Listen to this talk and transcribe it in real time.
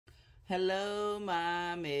Hello,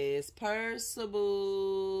 my Miss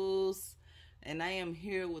Percivables, and I am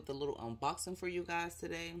here with a little unboxing for you guys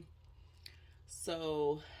today.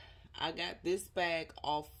 So, I got this bag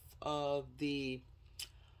off of the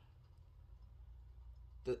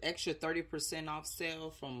extra 30% off sale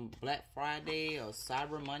from Black Friday or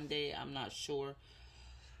Cyber Monday. I'm not sure,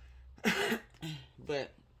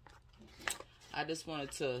 but I just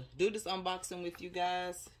wanted to do this unboxing with you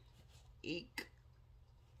guys. Eek.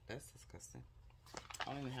 That's disgusting. I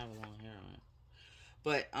don't even have a long hair on it.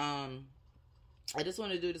 But I just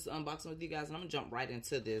want to do this unboxing with you guys, and I'm gonna jump right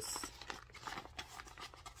into this.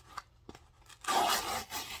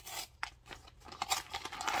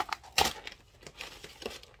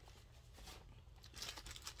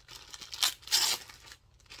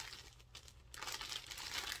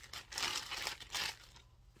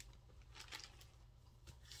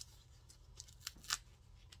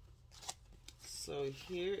 So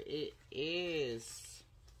here it is.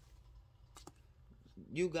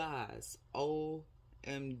 You guys,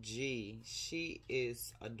 OMG, she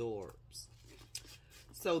is adorbs.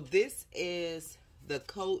 So this is the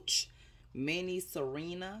Coach Mini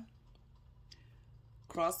Serena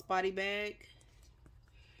crossbody bag.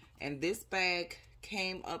 And this bag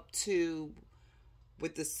came up to,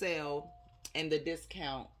 with the sale and the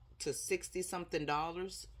discount, to $60-something.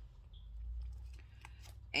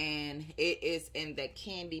 And it is in that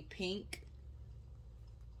candy pink.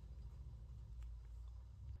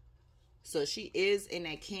 So she is in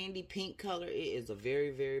that candy pink color. It is a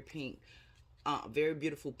very, very pink, very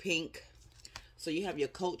beautiful pink. So you have your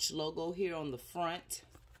Coach logo here on the front.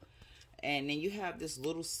 And then you have this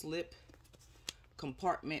little slip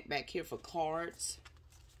compartment back here for cards.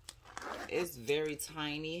 It's very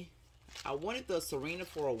tiny. I wanted the Serena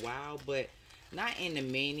for a while, but not in the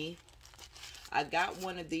mini. I got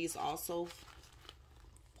one of these also for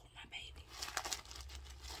my baby.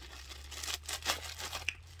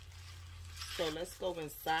 So let's go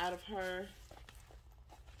inside of her.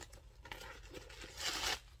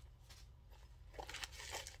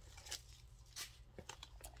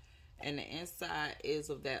 And the inside is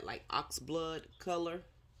of that like ox blood color.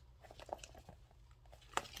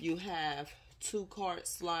 You have 2 card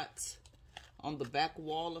slots on the back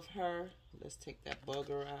wall of her. Let's take that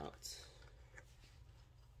bugger out.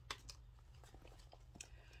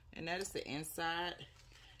 And that is the inside.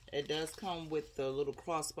 It does come with the little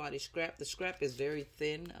crossbody strap. The strap is very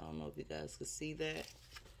thin. I don't know if you guys can see that.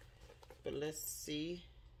 But let's see.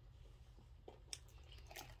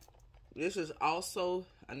 This is also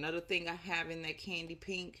another thing I have in that candy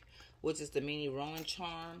pink, which is the mini Rowan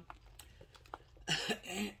charm.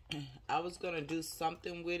 I was going to do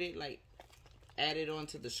something with it, like add it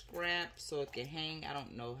onto the strap so it can hang. I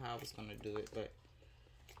don't know how I was going to do it, but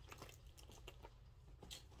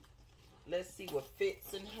let's see what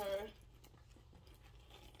fits in her,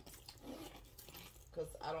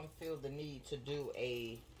 because I don't feel the need to do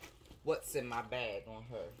a what's in my bag on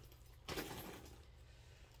her.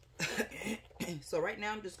 So right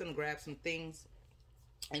now I'm just going to grab some things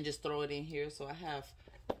and just throw it in here. So I have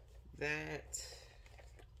that,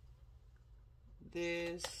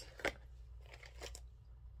 this,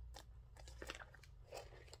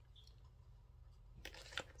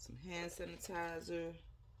 some hand sanitizer,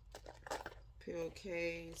 pill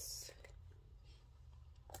case,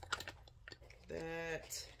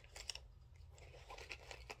 that,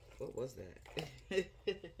 what was that?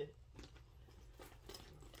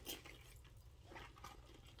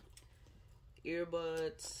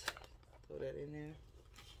 Earbuds, throw that in there.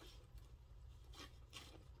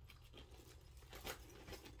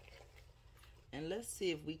 And let's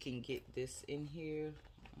see if we can get this in here.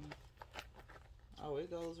 Oh,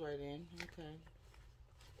 it goes right in. Okay.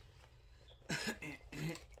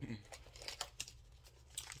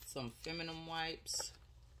 Some feminine wipes.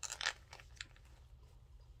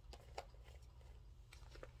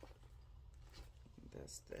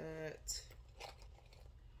 That's that.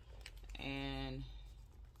 And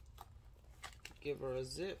give her a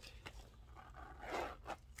zip.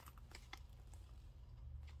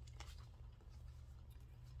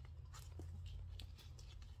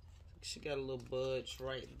 She got a little budge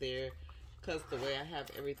right there because the way I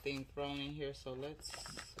have everything thrown in here. So let's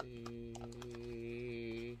see.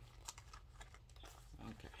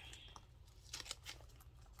 Okay.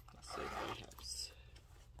 Let's see if that helps.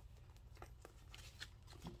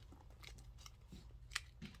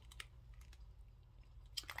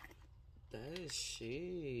 That is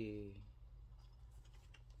she.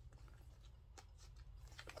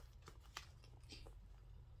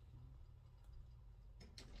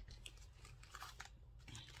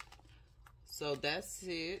 So that's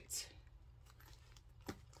it.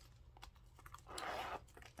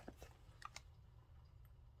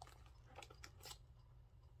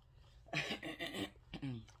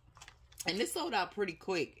 And it sold out pretty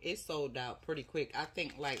quick. It sold out pretty quick. I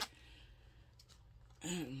think like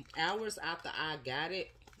hours after I got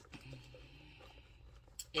it,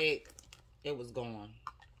 it was gone.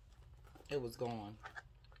 It was gone.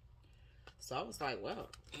 So I was like, well,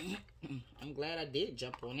 I'm glad I did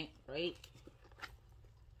jump on it, right?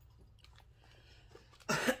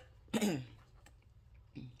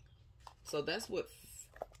 So that's what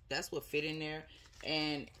fit in there.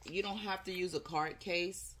 And you don't have to use a card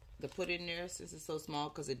case to put in there since it's so small,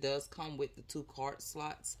 because it does come with the 2 card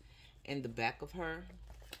slots in the back of her.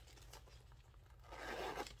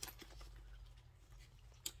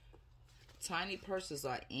 Tiny purses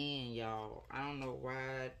are in, y'all. I don't know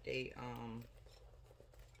why they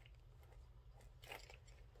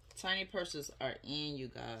tiny purses are in, you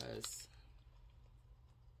guys.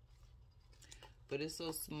 But it's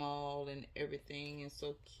so small and everything and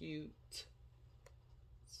so cute.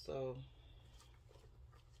 So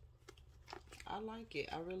I like it.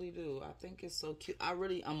 I really do. I think it's so cute.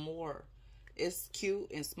 I'm more. It's cute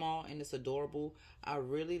and small and it's adorable. I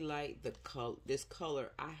really like the color. This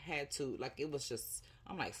color, I had to, like, it was just,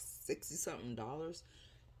 I'm like $60-something.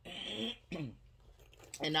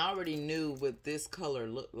 And I already knew what this color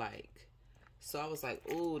looked like. So I was like,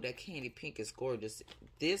 ooh, that candy pink is gorgeous.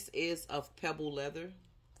 This is of pebble leather.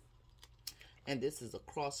 And this is a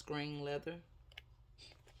cross grain leather.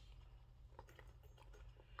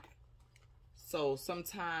 So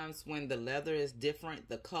sometimes when the leather is different,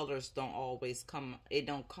 the colors don't always come, it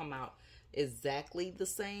don't come out exactly the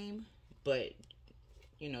same, but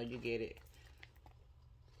you know, you get it.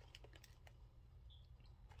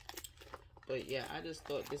 But yeah, I just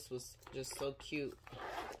thought this was just so cute.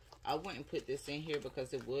 I wouldn't put this in here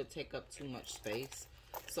because it would take up too much space.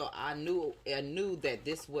 So I knew that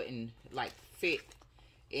this wouldn't like fit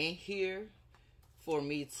in here for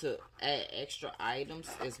me to add extra items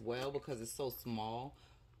as well because it's so small.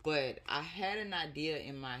 But I had an idea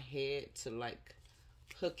in my head to like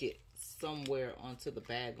hook it somewhere onto the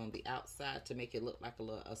bag on the outside to make it look like a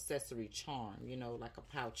little accessory charm, you know, like a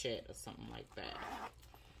pouchette or something like that,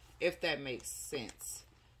 if that makes sense.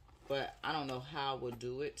 But I don't know how I would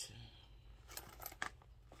do it.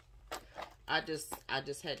 I just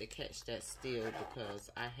had to catch that still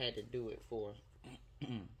because I had to do it for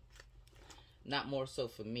not more so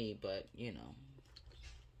for me, but you know.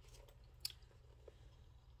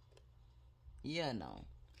 Yeah, no.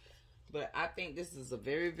 But I think this is a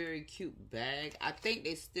very, very cute bag. I think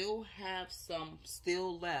they still have some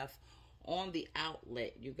still left on the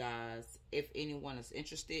outlet, you guys, if anyone is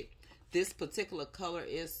interested. This particular color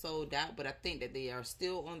is sold out, but I think that they are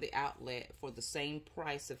still on the outlet for the same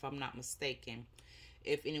price, if I'm not mistaken.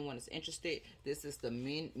 If anyone is interested, this is the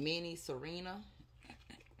mini Serena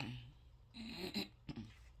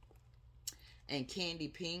and candy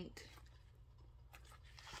pink.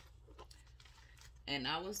 And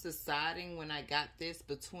I was deciding when I got this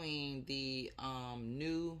between the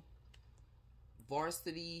new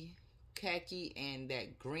varsity khaki and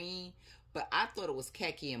that green, but I thought it was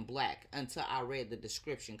khaki and black until I read the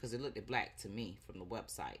description, because it looked black to me from the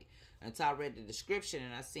website. Until I read the description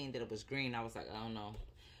and I seen that it was green, I was like, I don't know.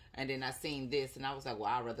 And then I seen this and I was like, well,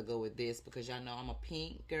 I'd rather go with this because y'all know I'm a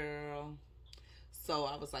pink girl. So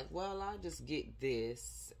I was like, well, I'll just get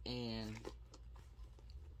this, and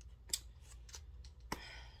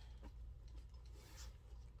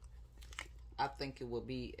I think it will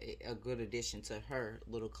be a good addition to her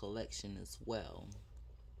little collection as well.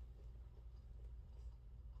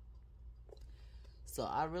 So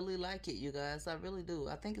I really like it, you guys. I really do.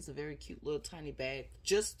 I think it's a very cute little tiny bag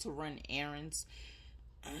just to run errands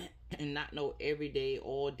and not no everyday,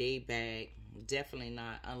 all day bag. Definitely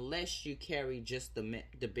not, unless you carry just the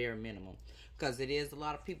bare minimum. Because it is a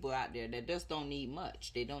lot of people out there that just don't need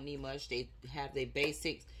much. They don't need much. They have their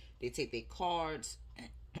basics. They take their cards,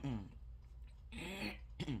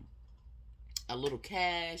 a little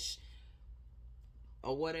cash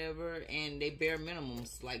or whatever, and they bare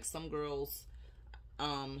minimums. Like some girls,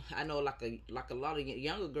 I know like a lot of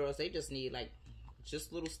younger girls, they just need like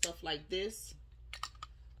just little stuff like this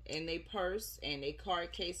in their purse and their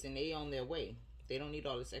card case, and they on their way. They don't need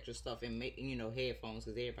all this extra stuff and make, you know, headphones,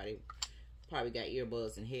 because everybody probably got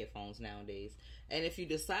earbuds and headphones nowadays. And if you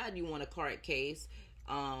decide you want a card case,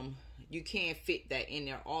 you can fit that in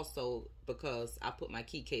there also, because I put my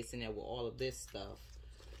key case in there with all of this stuff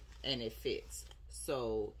and it fits.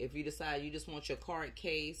 So if you decide you just want your card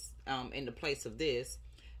case in the place of this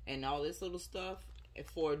and all this little stuff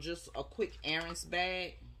for just a quick errands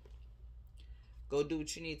bag, go do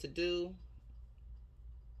what you need to do.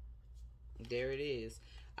 There it is.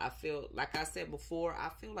 I feel, like I said before, I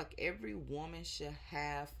feel like every woman should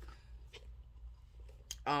have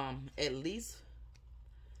At least,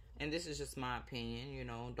 and this is just my opinion, you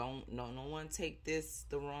know, don't no one take this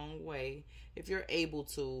the wrong way. If you're able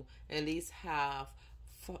to, at least have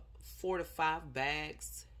 4 to 5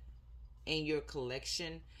 bags in your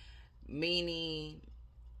collection, meaning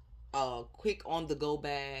a quick on the go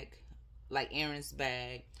bag like Aaron's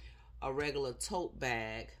bag, a regular tote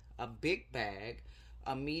bag, a big bag,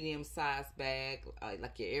 a medium sized bag,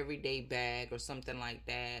 like your everyday bag or something like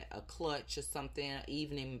that, a clutch or something, an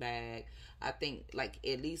evening bag. I think like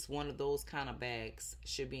at least one of those kind of bags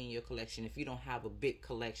should be in your collection if you don't have a big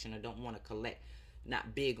collection or don't want to collect,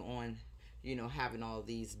 not big on, you know, having all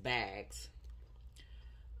these bags,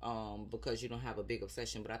 because you don't have a big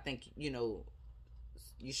obsession. But I think, you know,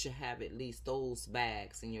 you should have at least those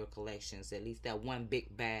bags in your collections, at least that one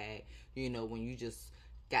big bag, you know, when you just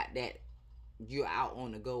got that, you're out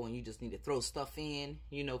on the go and you just need to throw stuff in,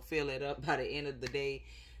 you know, fill it up by the end of the day.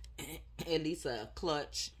 At least a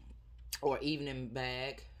clutch or evening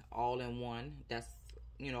bag, all in one. That's,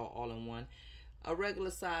 you know, all in one. A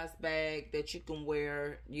regular size bag that you can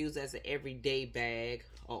wear, use as an everyday bag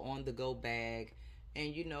or on the go bag.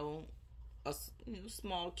 And, you know, a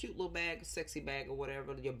small, cute little bag, a sexy bag or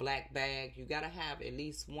whatever, your black bag. You got to have at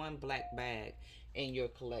least one black bag in your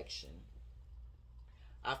collection.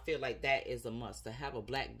 I feel like that is a must, to have a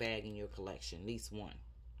black bag in your collection, at least one.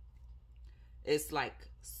 It's like,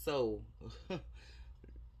 so,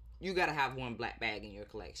 you got to have one black bag in your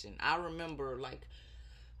collection. I remember, like,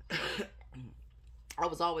 I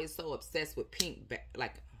was always so obsessed with pink,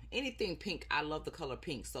 like, anything pink. I love the color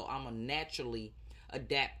pink, so I'm a naturally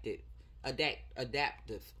adaptive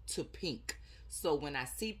to pink. So when I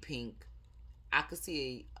see pink, I could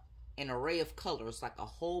see an array of colors, like a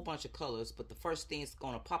whole bunch of colors, but the first thing that's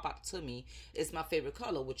going to pop up to me is my favorite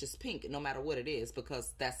color, which is pink, no matter what it is,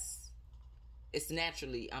 because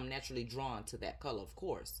I'm naturally drawn to that color, of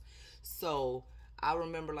course. So I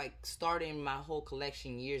remember like starting my whole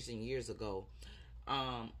collection years and years ago.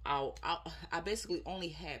 I basically only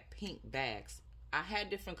had pink bags. I had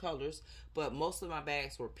different colors, but most of my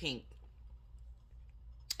bags were pink.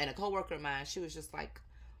 And a coworker of mine, she was just like,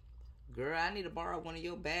 "Girl, I need to borrow one of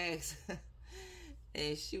your bags."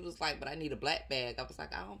 And she was like, "But I need a black bag." I was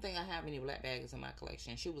like, "I don't think I have any black bags in my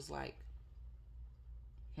collection." She was like,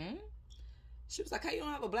 She was like, "How you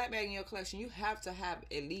don't have a black bag in your collection? You have to have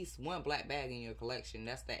at least one black bag in your collection.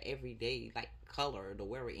 That's that everyday like color to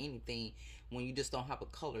wear with anything when you just don't have a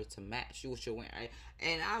color to match what you're wearing."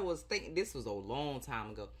 And I was thinking, this was a long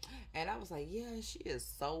time ago, and I was like, "Yeah, she is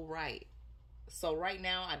so right." So right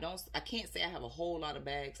now, I can't say I have a whole lot of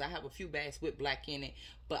bags. I have a few bags with black in it,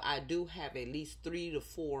 but I do have at least 3 to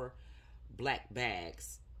 4 black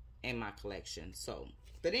bags in my collection. So,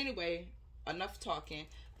 but anyway, enough talking.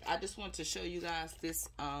 I just want to show you guys this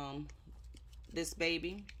this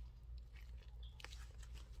baby.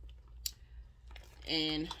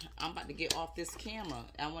 And I'm about to get off this camera.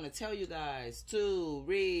 I want to tell you guys to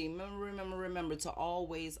remember to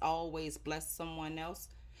always bless someone else.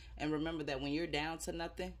 And remember that when you're down to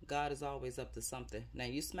nothing, God is always up to something. Now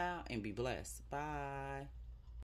you smile and be blessed. Bye.